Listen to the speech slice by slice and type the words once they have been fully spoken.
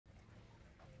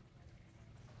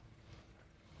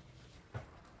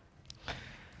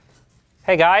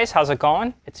Hey guys, how's it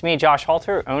going? It's me, Josh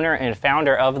Halter, owner and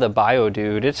founder of the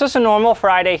BioDude. It's just a normal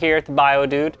Friday here at the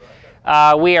BioDude.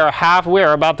 We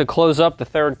are about to close up the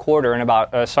second quarter in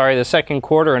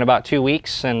about 2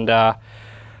 weeks, and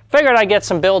figured I'd get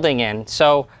some building in.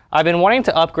 So I've been wanting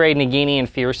to upgrade Nagini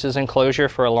Fierce's enclosure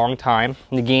for a long time.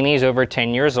 Nagini's over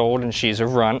 10 years old and she's a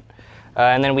runt.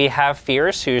 And then we have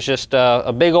Fierce, who's just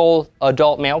a big old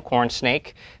adult male corn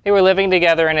snake. They were living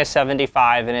together in a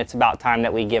 75, and it's about time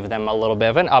that we give them a little bit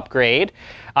of an upgrade.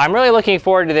 I'm really looking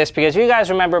forward to this because you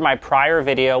guys remember my prior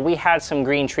video, we had some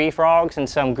green tree frogs and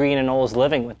some green anoles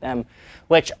living with them,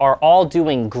 which are all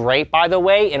doing great, by the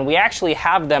way, and we actually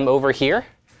have them over here.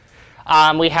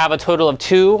 We have a total of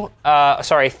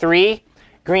three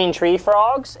green tree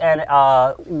frogs and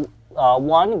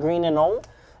one green anole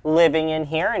living in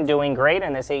here and doing great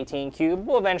in this 18 cube.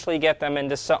 We'll eventually get them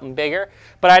into something bigger,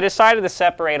 but I decided to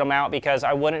separate them out because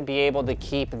I wouldn't be able to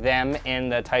keep them in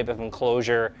the type of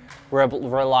enclosure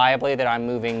reliably that I'm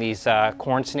moving these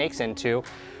corn snakes into.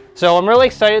 So I'm really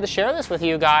excited to share this with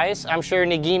you guys. I'm sure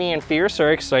Nagini and Fierce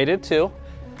are excited too.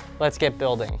 Let's get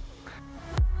building.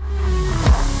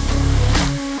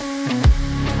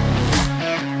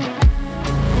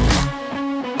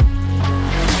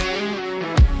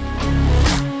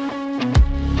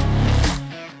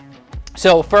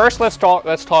 So first, let's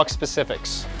talk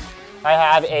specifics. I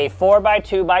have a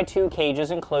 4x2x2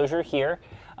 cages enclosure here.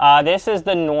 This is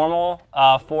the normal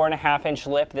 4.5-inch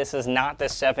lip. This is not the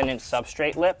 7-inch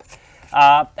substrate lip.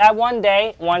 At one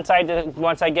day, once I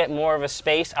get more of a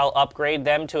space, I'll upgrade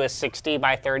them to a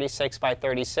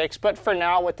 60x36x36. But for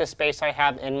now, with the space I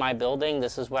have in my building,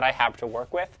 this is what I have to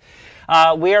work with.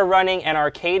 We are running an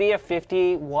Arcadia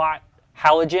 50-watt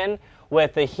halogen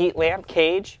with the heat lamp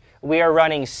cage. We are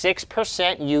running 6%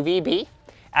 UVB,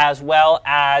 as well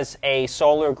as a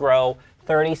solar grow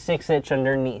 36-inch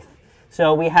underneath.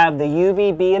 So we have the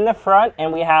UVB in the front,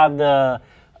 and we have the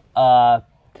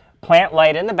plant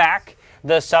light in the back.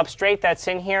 The substrate that's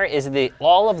in here is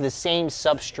all of the same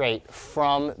substrate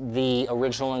from the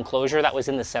original enclosure that was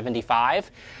in the 75,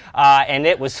 and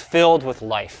it was filled with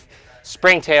life.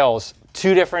 Springtails,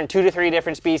 two to three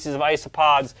different species of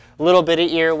isopods, a little bit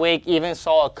of earwig, even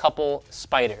saw a couple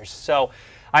spiders. So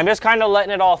I'm just kind of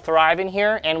letting it all thrive in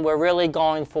here, and we're really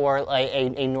going for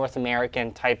a North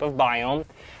American type of biome.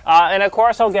 And of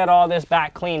course, I'll get all this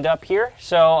back cleaned up here.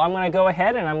 So I'm going to go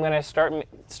ahead and I'm going to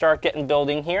start getting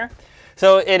building here.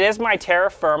 So it is my terra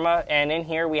firma, and in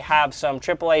here we have some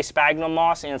AAA sphagnum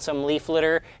moss and some leaf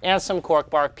litter and some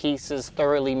cork bark pieces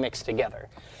thoroughly mixed together.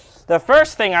 The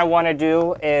first thing I want to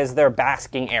do is their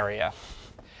basking area.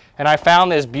 And I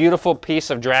found this beautiful piece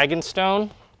of dragonstone.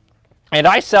 And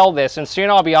I sell this, and soon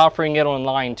I'll be offering it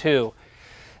online too.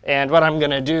 And what I'm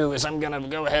going to do is I'm going to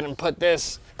go ahead and put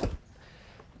this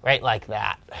right like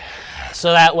that.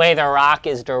 So that way the rock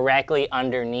is directly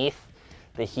underneath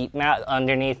the heat mat,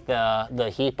 underneath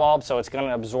the heat bulb. So it's going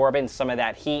to absorb in some of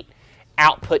that heat,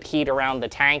 output heat around the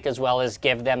tank, as well as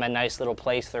give them a nice little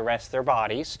place to rest their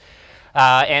bodies.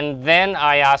 And then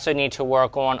I also need to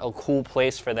work on a cool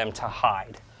place for them to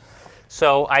hide.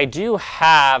 So I do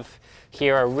have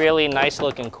here a really nice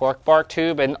looking cork bark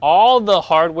tube, and all the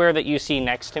hardware that you see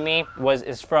next to me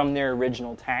is from their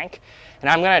original tank. And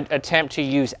I'm going to attempt to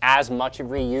reuse as much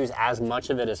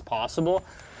of it as possible,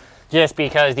 just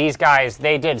because these guys,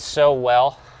 they did so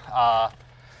well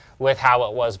with how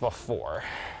it was before.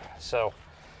 So.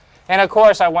 And of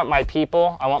course, I want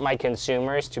my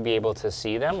consumers to be able to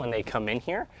see them when they come in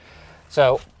here.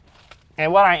 So,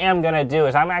 and what I am going to do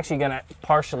is I'm actually going to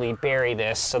partially bury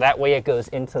this so that way it goes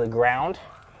into the ground,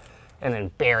 and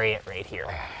then bury it right here.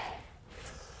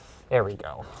 There we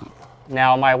go.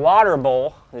 Now my water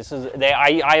bowl,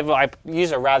 I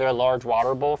use a rather large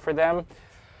water bowl for them.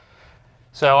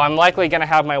 So I'm likely going to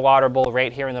have my water bowl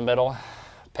right here in the middle,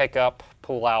 pick up,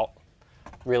 pull out,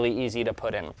 really easy to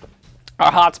put in.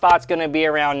 Our hot spot's going to be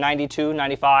around 92,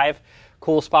 95.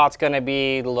 Cool spot's going to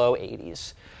be the low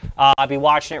 80s. I'll be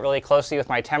watching it really closely with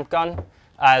my temp gun,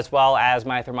 as well as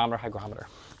my thermometer hygrometer.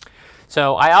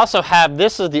 So I also have,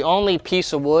 this is the only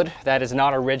piece of wood that is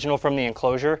not original from the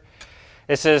enclosure.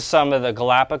 This is some of the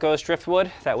Galapagos driftwood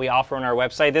that we offer on our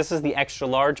website. This is the extra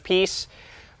large piece.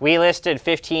 We listed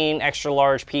 15 extra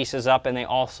large pieces up, and they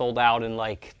all sold out in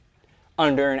like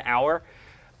under an hour.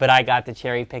 But I got to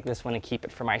cherry pick this one and keep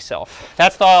it for myself.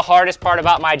 That's the hardest part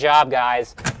about my job,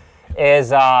 guys,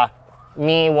 is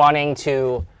me wanting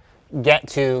to get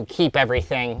to keep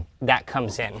everything that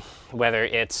comes in, whether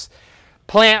it's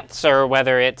plants or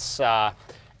whether it's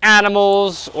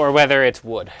animals or whether it's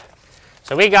wood.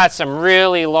 So we got some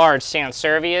really large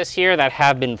Sansevieras here that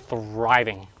have been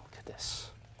thriving. Look at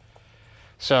this.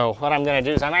 So what I'm gonna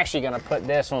do is I'm actually gonna put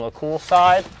this on the cool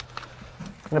side.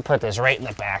 I'm gonna put this right in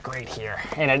the back right here.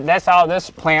 And that's how this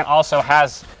plant also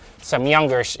has some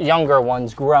younger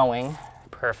ones growing.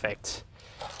 Perfect.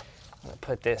 I'm gonna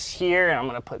put this here and I'm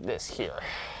gonna put this here.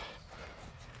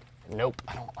 Nope,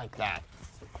 I don't like that.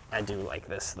 I do like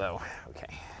this though.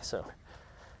 Okay, so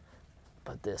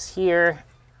put this here.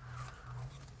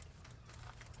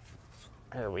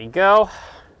 There we go.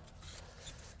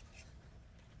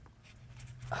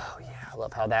 Oh yeah, I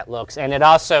love how that looks. And it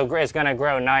also is gonna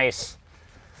grow nice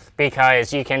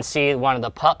because you can see one of the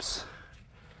pups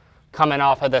coming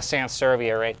off of the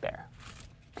Sansevieria right there.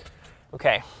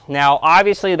 Okay, now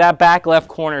obviously that back left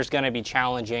corner is gonna be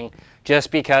challenging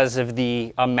just because of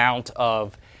the amount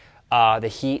of the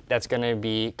heat that's going to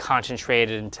be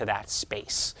concentrated into that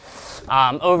space.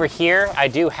 Over here, I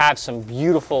do have some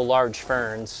beautiful large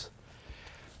ferns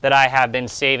that I have been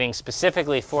saving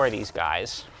specifically for these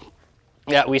guys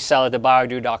that we sell at the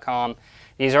bioactive.com.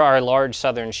 These are our large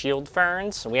southern shield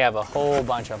ferns. We have a whole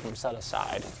bunch of them set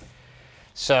aside.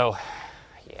 So,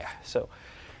 yeah, so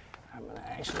I'm going to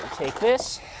actually take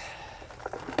this.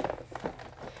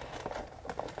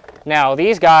 Now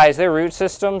these guys, their root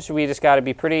systems, we just got to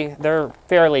be they're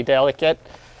fairly delicate.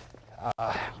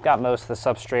 Got most of the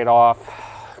substrate off.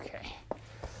 Okay.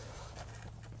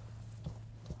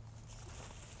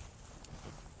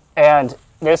 And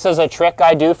this is a trick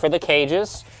I do for the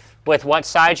cages. With what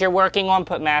side you're working on,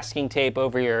 put masking tape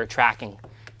over your tracking.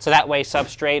 So that way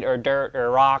substrate or dirt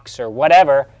or rocks or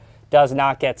whatever does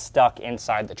not get stuck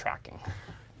inside the tracking.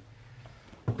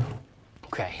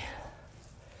 Okay.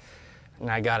 And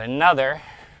I got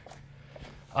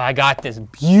I got this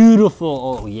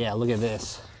beautiful, oh yeah, look at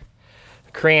this.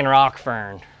 Korean rock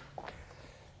fern.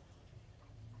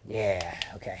 Yeah,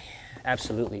 okay,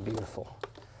 absolutely beautiful.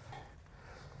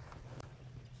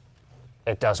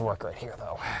 It does work right here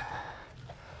though.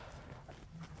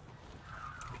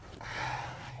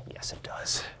 Yes, it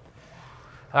does.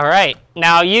 All right,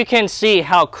 now you can see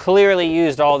how clearly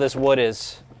used all this wood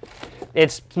is.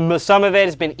 Some of it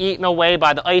has been eaten away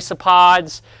by the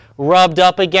isopods, rubbed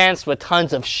up against with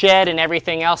tons of shed and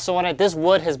everything else on it. This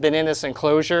wood has been in this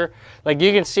enclosure. Like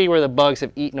you can see where the bugs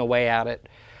have eaten away at it.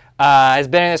 It's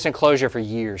been in this enclosure for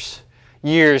years.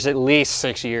 Years, at least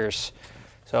 6 years.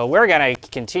 So we're gonna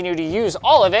continue to use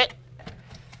all of it.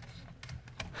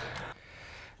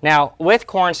 Now with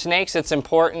corn snakes, it's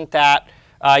important that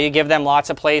you give them lots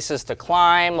of places to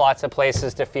climb, lots of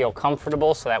places to feel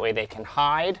comfortable so that way they can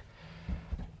hide,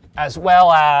 as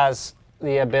well as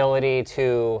the ability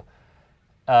to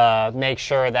make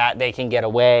sure that they can get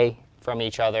away from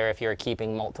each other if you're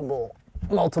keeping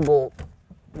multiple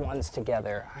ones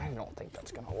together. I don't think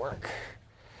that's gonna work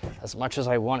as much as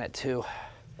I want it to.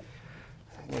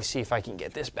 Let me see if I can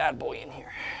get this bad boy in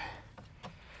here.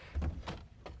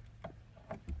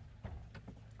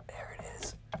 There it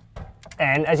is.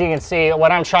 And as you can see,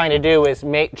 what I'm trying to do is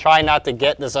try not to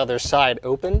get this other side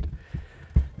opened.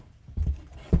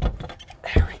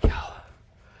 There we go.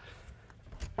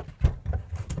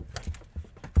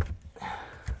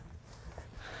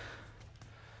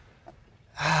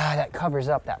 That covers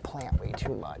up that plant way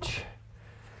too much.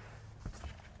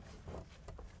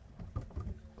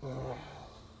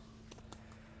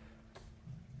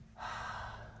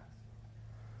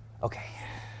 Okay,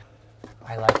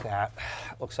 I like that.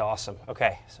 Looks awesome.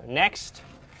 Okay, so next.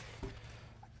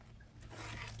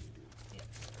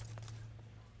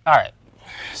 All right,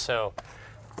 so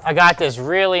I got this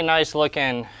really nice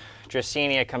looking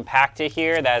Dracaena compacta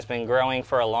here that has been growing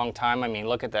for a long time. I mean,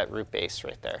 look at that root base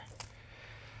right there.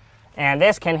 And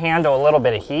this can handle a little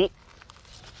bit of heat.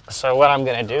 So what I'm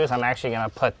gonna do is I'm actually gonna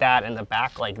put that in the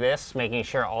back like this, making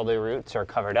sure all the roots are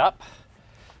covered up.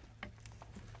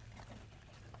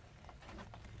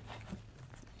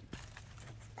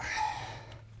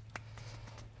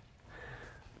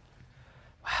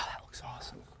 Wow, that looks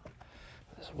awesome.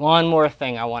 There's one more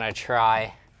thing I wanna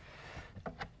try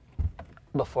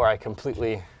before I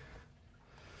completely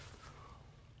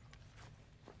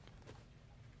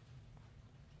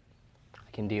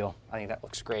can deal. I think that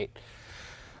looks great.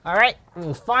 All right,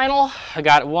 and final, I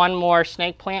got one more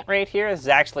snake plant right here. This is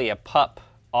actually a pup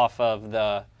off of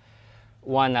the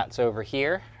one that's over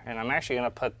here, and I'm actually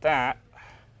gonna put that.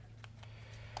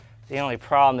 The only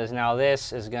problem is now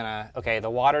this is gonna, okay, the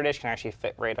water dish can actually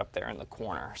fit right up there in the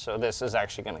corner. So this is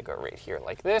actually gonna go right here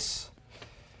like this.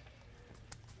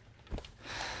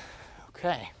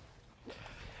 Okay.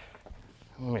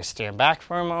 Let me stand back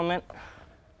for a moment.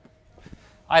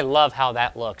 I love how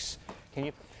that looks. Can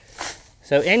you?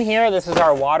 So in here, this is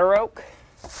our water oak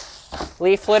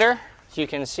leaf litter, as you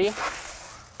can see.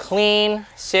 clean,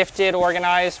 sifted,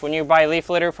 organized. When you buy leaf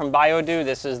litter from BioDegradable's,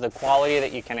 this is the quality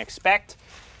that you can expect.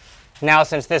 Now,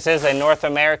 since this is a North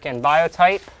American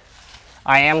biotype,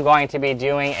 I am going to be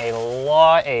doing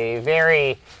a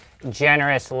very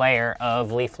generous layer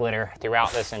of leaf litter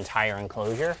throughout this entire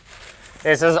enclosure.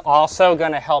 This is also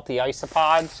going to help the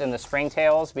isopods and the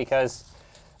springtails because,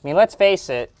 I mean, let's face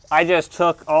it, I just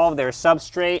took all of their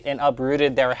substrate and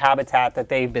uprooted their habitat that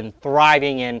they've been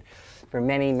thriving in for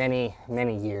many, many,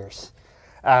 many years.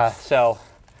 So,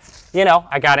 you know,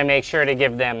 I got to make sure to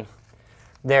give them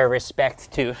their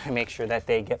respect to make sure that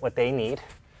they get what they need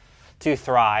to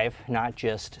thrive, not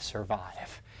just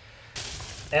survive.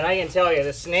 And I can tell you,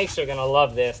 the snakes are going to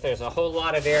love this. There's a whole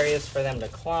lot of areas for them to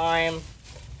climb,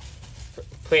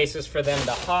 places for them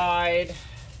to hide.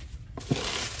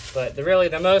 But really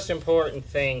the most important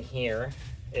thing here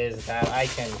is that I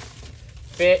can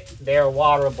fit their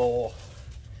water bowl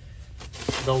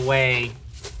the way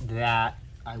that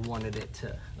I want it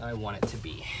to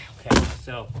be. Okay,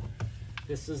 so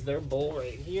this is their bowl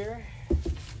right here.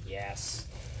 Yes.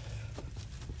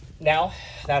 Now,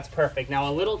 that's perfect. Now,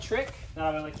 a little trick that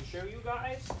I would like to show you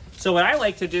guys. So what I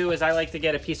like to do is I like to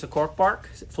get a piece of cork bark,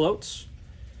 it floats,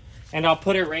 and I'll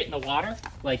put it right in the water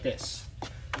like this.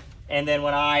 And then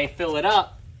when I fill it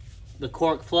up, the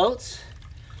cork floats.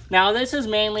 Now, this is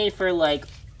mainly for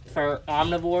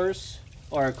omnivores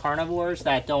or carnivores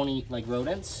that don't eat like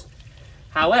rodents.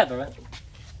 However,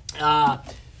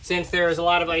 since there's a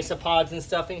lot of isopods and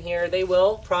stuff in here, they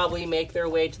will probably make their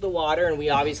way to the water, and we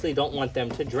obviously don't want them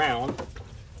to drown.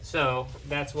 So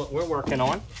that's what we're working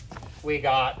on. We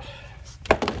got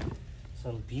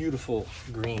some beautiful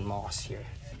green moss here.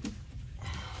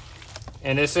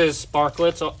 And this is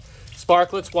Sparklet's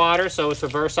water, so it's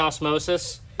reverse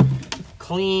osmosis.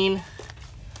 Clean,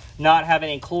 not have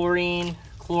any chlorine,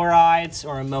 chlorides,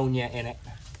 or ammonia in it.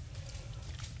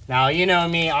 Now, you know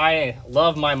me, I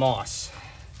love my moss.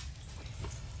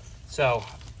 So,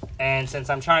 and since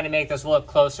I'm trying to make this look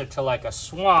closer to like a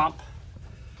swamp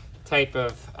type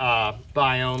of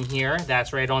biome here,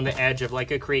 that's right on the edge of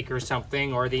like a creek or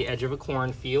something, or the edge of a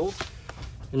cornfield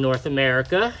in North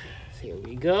America. So here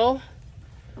we go.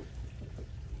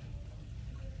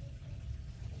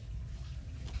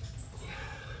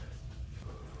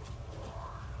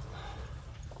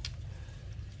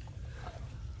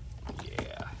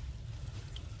 Yeah.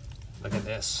 Look at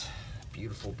this.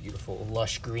 Beautiful, beautiful,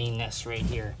 lush greenness right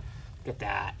here. Look at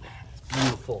that. It's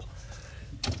beautiful.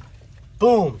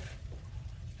 Boom.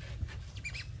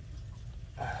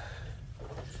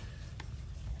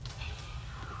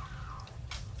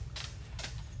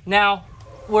 Now,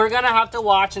 we're going to have to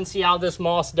watch and see how this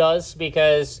moss does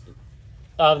because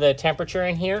of the temperature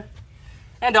in here.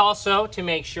 And also to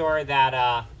make sure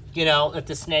that, you know, if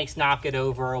the snakes knock it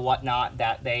over or whatnot,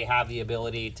 that they have the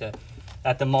ability to,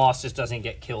 that the moss just doesn't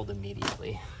get killed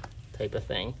immediately type of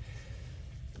thing.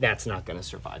 That's not going to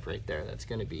survive right there. That's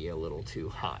going to be a little too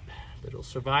hot. But it'll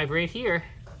survive right here.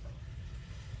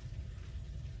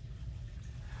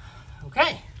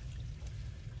 Okay.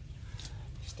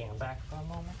 Stand back for a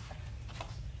moment.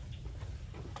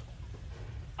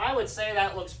 I would say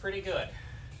that looks pretty good.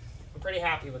 I'm pretty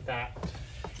happy with that.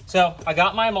 So I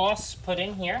got my moss put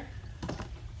in here.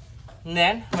 And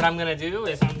then what I'm going to do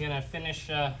is I'm going to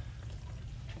finish...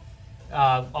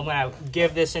 I'm going to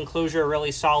give this enclosure a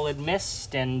really solid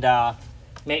mist and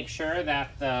make sure that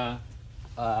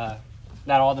that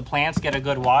all the plants get a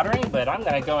good watering. But I'm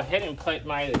going to go ahead and put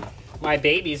my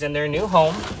babies in their new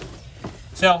home.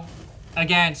 So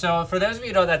again, so for those of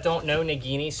you that don't know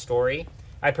Nagini's story,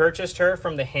 I purchased her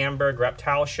from the Hamburg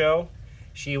Reptile Show.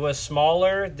 She was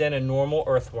smaller than a normal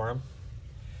earthworm,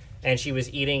 and she was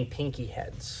eating pinky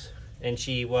heads, and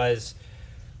she was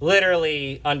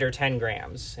literally under 10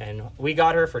 grams, and we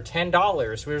got her for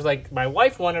 $10. We was like, my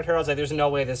wife wanted her. I was like, there's no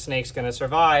way this snake's gonna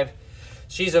survive.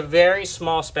 She's a very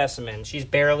small specimen. She's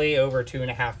barely over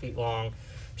 2.5 feet long.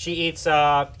 She eats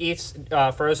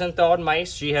frozen thawed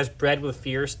mice. She has bred with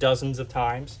Fierce dozens of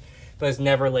times, but has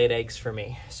never laid eggs for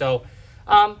me. So,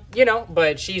 you know,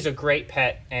 but she's a great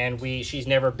pet, and she's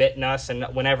never bitten us, and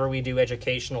whenever we do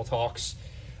educational talks,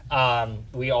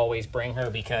 we always bring her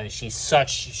because she's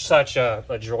such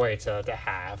a joy to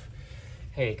have.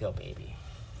 Here you go, baby.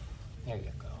 There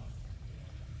you go.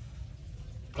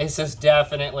 This is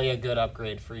definitely a good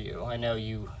upgrade for you. I know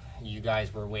you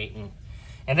guys were waiting.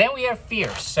 And then we have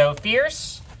Fierce. So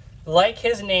Fierce, like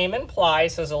his name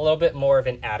implies, has a little bit more of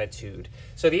an attitude.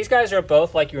 So these guys are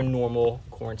both like your normal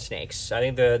corn snakes. I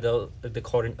think they're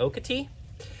called an okatee.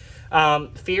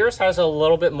 Fierce has a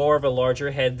little bit more of a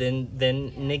larger head than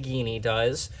Nagini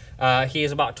does. He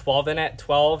is about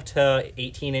 12 to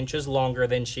 18 inches longer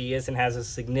than she is and has a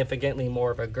significantly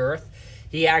more of a girth.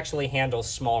 He actually handles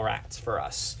small rats for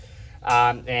us.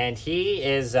 And he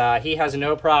has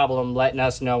no problem letting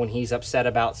us know when he's upset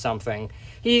about something.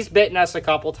 He's bitten us a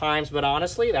couple times, but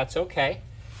honestly, that's okay.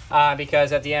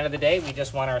 Because at the end of the day, we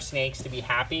just want our snakes to be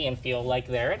happy and feel like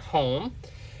they're at home.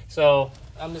 So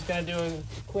I'm just going to do a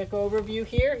quick overview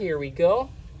here. Here we go.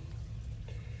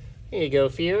 Here you go,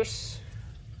 Fierce.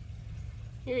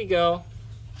 Here you go.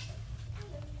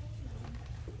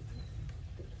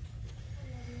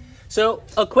 So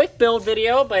a quick build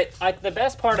video, but the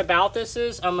best part about this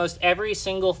is almost every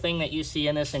single thing that you see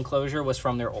in this enclosure was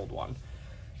from their old one.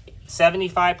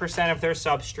 75% of their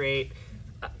substrate,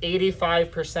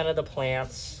 85% of the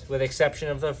plants, with exception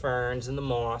of the ferns and the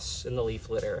moss and the leaf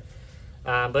litter.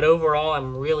 But overall,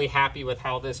 I'm really happy with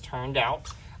how this turned out.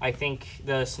 I think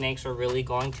the snakes are really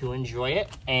going to enjoy it,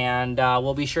 and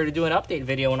we'll be sure to do an update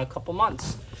video in a couple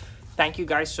months. Thank you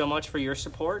guys so much for your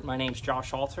support. My name's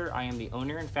Josh Alter. I am the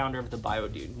owner and founder of The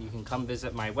BioDude. You can come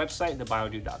visit my website,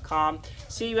 thebiodude.com.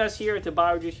 See you guys here at The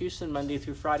BioDude Houston, Monday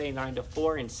through Friday, 9 to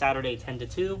 4, and Saturday, 10 to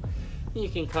 2. You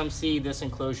can come see this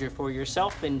enclosure for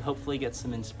yourself and hopefully get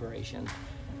some inspiration.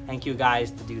 Thank you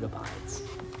guys, The Dude Abides.